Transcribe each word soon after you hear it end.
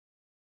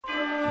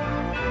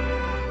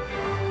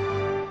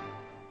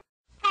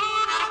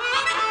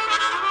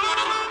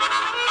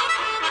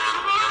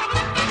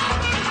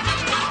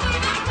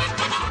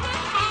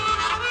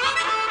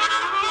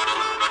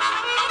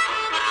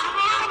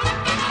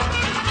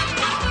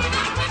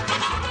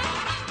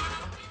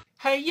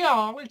Hey,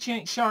 y'all, it's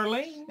Aunt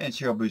Charlene. And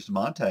Cheryl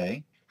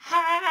Bustamonte.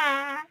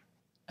 Hi.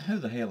 Who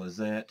the hell is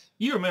that?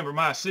 You remember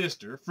my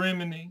sister,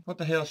 Fremini? What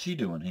the hell's she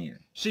doing here?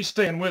 She's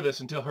staying with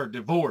us until her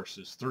divorce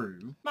is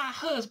through. My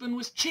husband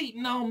was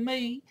cheating on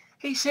me.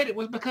 He said it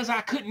was because I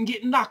couldn't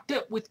get knocked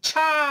up with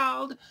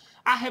child.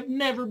 I have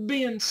never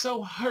been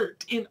so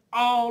hurt in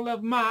all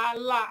of my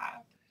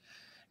life.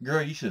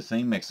 Girl, you should have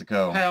seen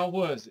Mexico. How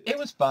was it? It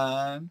was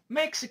fine.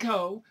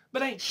 Mexico?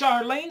 But Aunt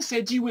Charlene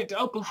said you went to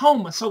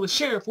Oklahoma so the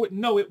sheriff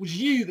wouldn't know it was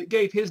you that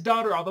gave his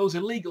daughter all those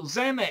illegal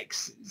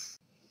Xanaxes.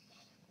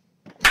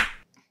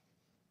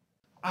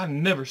 I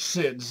never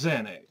said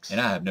Xanax.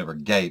 And I have never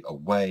gave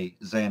away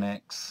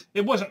Xanax.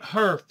 It wasn't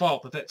her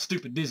fault that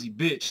stupid dizzy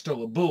bitch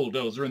stole a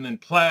bulldozer and then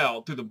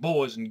plowed through the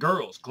Boys and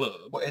Girls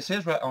Club. Well, it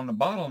says right on the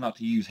bottle not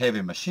to use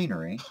heavy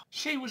machinery.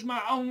 She was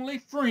my only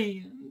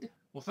friend.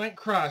 Well, thank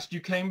Christ you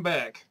came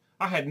back.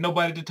 I had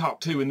nobody to talk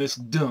to in this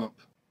dump.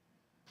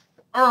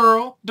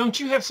 Earl, don't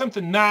you have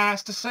something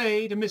nice to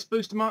say to Miss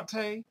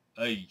Bustamonte?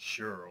 Hey,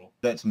 Cheryl.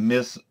 That's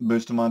Miss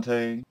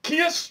Bustamonte.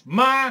 Kiss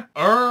my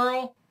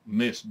Earl,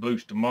 Miss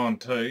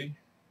Bustamonte.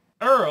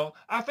 Earl,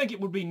 I think it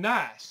would be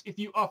nice if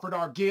you offered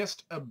our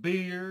guest a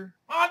beer.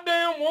 My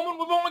damn woman,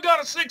 we've only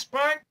got a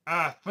six-pack.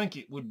 I think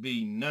it would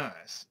be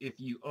nice if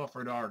you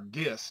offered our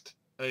guest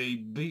a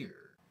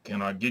beer.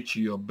 Can I get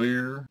you a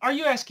beer? Are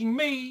you asking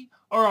me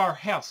or our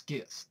house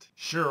guest?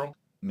 Cheryl.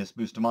 Miss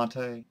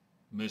Bustamonte.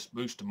 Miss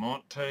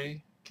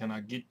Bustamonte, can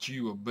I get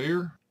you a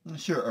beer?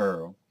 Sure,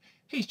 Earl.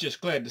 He's just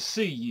glad to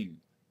see you.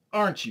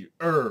 Aren't you,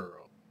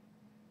 Earl?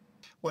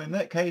 Well, in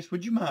that case,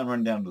 would you mind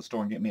running down to the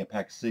store and get me a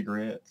pack of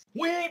cigarettes?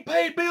 We ain't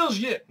paid bills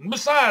yet. And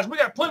besides, we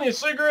got plenty of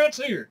cigarettes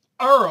here.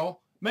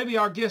 Earl, maybe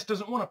our guest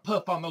doesn't want to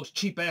puff on those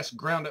cheap-ass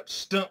ground-up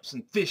stumps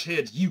and fish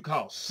heads you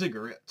call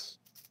cigarettes.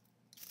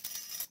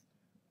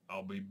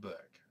 I'll be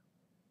back.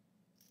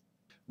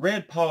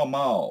 Red Paw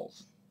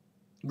Malls.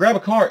 Grab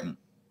a carton.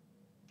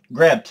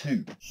 Grab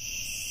 2.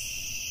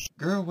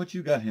 Girl, what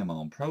you got him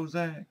on,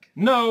 Prozac?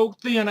 No,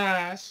 thin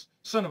ice.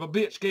 Son of a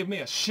bitch gave me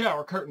a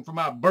shower curtain for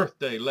my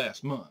birthday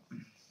last month.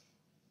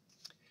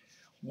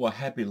 Well,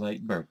 happy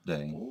late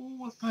birthday. Oh,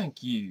 well,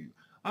 thank you.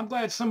 I'm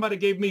glad somebody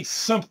gave me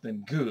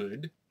something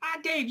good. I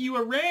gave you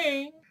a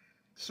ring.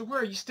 So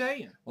where are you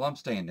staying? Well, I'm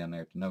staying down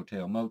there at the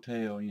No-Tell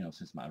Motel,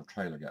 since my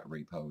trailer got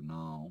repoed and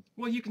all.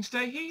 Well, you can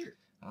stay here.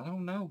 I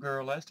don't know,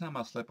 girl. Last time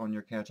I slept on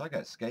your couch, I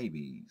got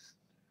scabies.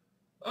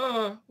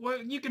 Well,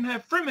 you can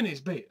have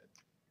Fremini's bed.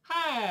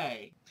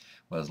 Hey!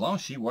 Well, as long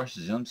as she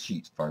washes them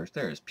sheets first,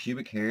 there is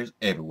pubic hairs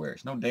everywhere.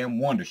 It's no damn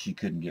wonder she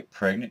couldn't get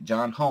pregnant.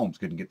 John Holmes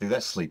couldn't get through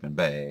that sleeping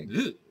bag.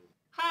 Ugh.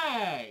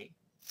 Hey!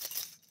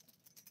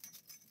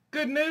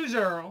 Good news,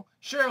 Earl.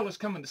 Cheryl is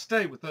coming to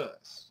stay with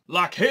us.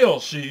 Like hell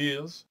she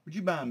is. Would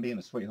you mind being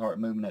a sweetheart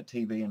moving that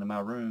TV into my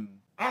room?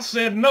 I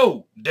said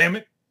no, damn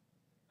it.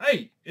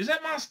 Hey, is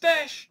that my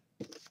stash?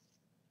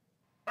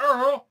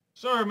 Earl,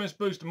 sorry, Miss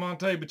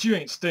Bustamonte, but you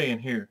ain't staying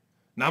here.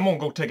 Now I'm gonna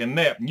go take a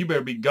nap, and you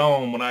better be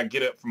gone when I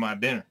get up for my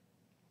dinner.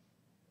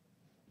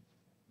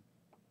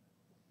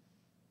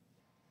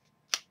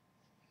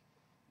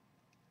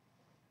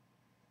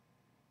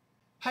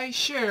 Hey,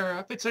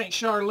 Sheriff, it's Aunt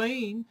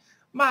Charlene.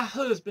 My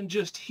husband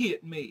just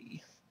hit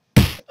me.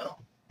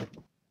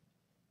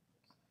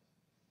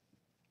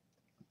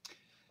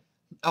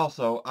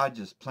 Also, I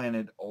just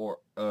planted or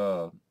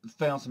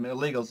found some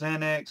illegal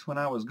Xanax when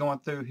I was going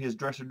through his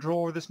dresser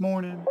drawer this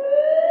morning.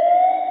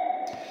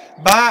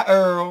 Bye,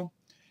 Earl.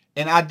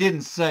 And I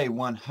didn't say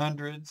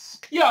 100s.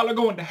 Y'all are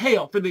going to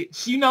hell for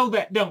this. You know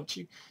that, don't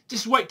you?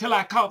 Just wait till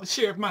I call the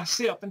sheriff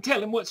myself and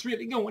tell him what's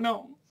really going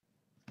on.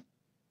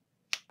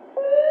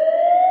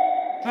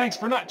 Thanks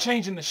for not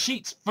changing the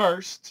sheets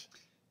first.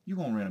 You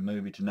won't rent a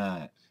movie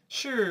tonight?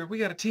 Sure, we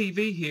got a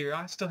TV here.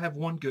 I still have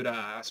one good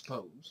eye, I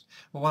suppose.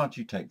 Well, why don't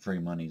you take Free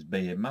Money's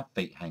bed? My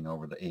feet hang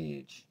over the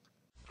edge.